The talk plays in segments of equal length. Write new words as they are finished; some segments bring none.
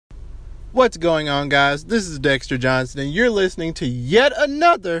What's going on, guys? This is Dexter Johnson, and you're listening to yet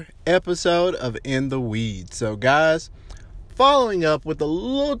another episode of In the Weeds. So, guys, following up with a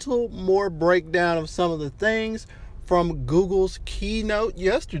little more breakdown of some of the things from Google's keynote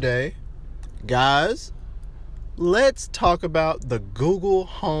yesterday, guys, let's talk about the Google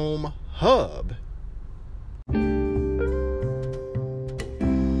Home Hub.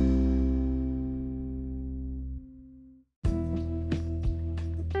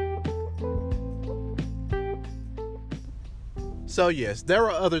 So yes, there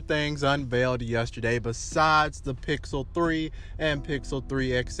were other things unveiled yesterday besides the Pixel 3 and Pixel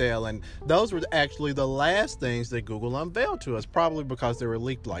 3 XL, and those were actually the last things that Google unveiled to us, probably because they were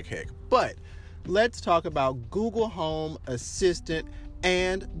leaked like heck. But let's talk about Google Home Assistant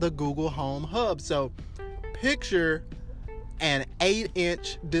and the Google Home Hub. So picture an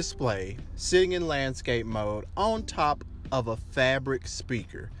 8-inch display sitting in landscape mode on top of a fabric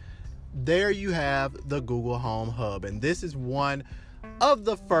speaker. There you have the Google Home Hub, and this is one of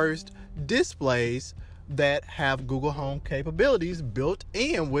the first displays that have Google Home capabilities built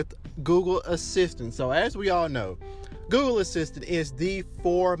in with Google Assistant. So as we all know, Google Assistant is the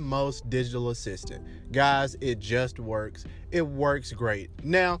foremost digital assistant. Guys, it just works. It works great.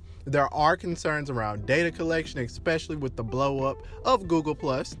 Now, there are concerns around data collection, especially with the blow up of Google+.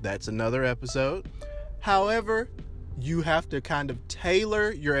 That's another episode. However, you have to kind of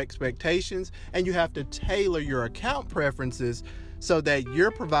tailor your expectations and you have to tailor your account preferences so that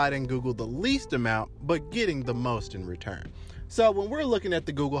you're providing Google the least amount but getting the most in return. So when we're looking at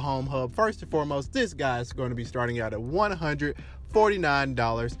the Google Home Hub, first and foremost, this guy is going to be starting out at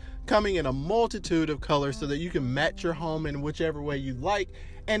 $149, coming in a multitude of colors so that you can match your home in whichever way you like.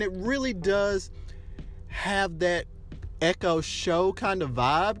 And it really does have that Echo Show kind of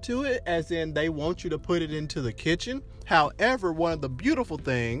vibe to it, as in they want you to put it into the kitchen. However, one of the beautiful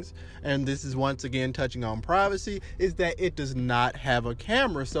things, and this is once again touching on privacy, is that it does not have a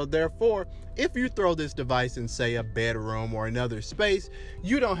camera. So therefore, if you throw this device in, say, a bedroom or another space,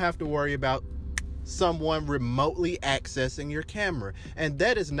 you don't have to worry about someone remotely accessing your camera. And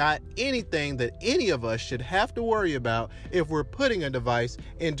that is not anything that any of us should have to worry about if we're putting a device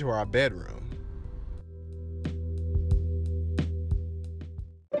into our bedroom.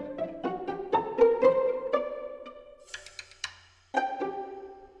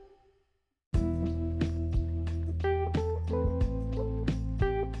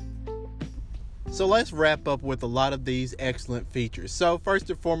 So let's wrap up with a lot of these excellent features. So first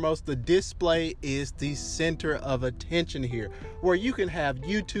and foremost, the display is the center of attention here, where you can have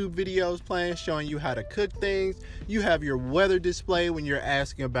YouTube videos playing showing you how to cook things. You have your weather display when you're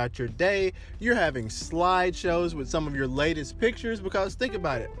asking about your day. You're having slideshows with some of your latest pictures, because think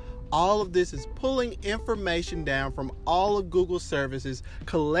about it. All of this is pulling information down from all of Google's services,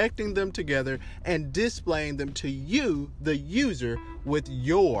 collecting them together, and displaying them to you, the user, with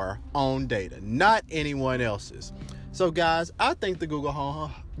your own data, not anyone else's. So guys, I think the Google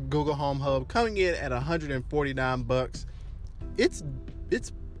Home Hub coming in at $149, it's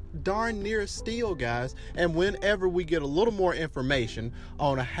darn near a steal, guys. And whenever we get a little more information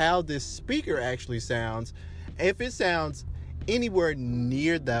on how this speaker actually sounds, if it sounds anywhere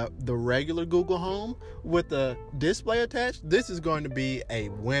near the regular Google Home with the display attached, this is going to be a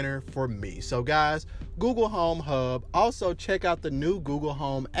winner for me. So guys, Google Home Hub. Also check out the new Google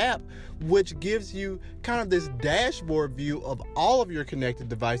Home app, which gives you kind of this dashboard view of all of your connected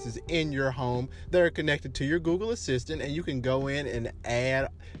devices in your home that are connected to your Google Assistant, and you can go in and add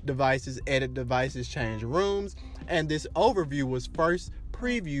devices, edit devices, change rooms. And this overview was first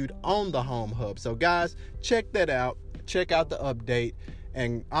previewed on the Home Hub. So guys, check that out. Check out the update,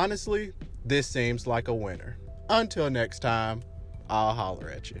 and honestly, this seems like a winner. Until next time, I'll holler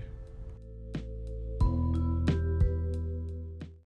at you.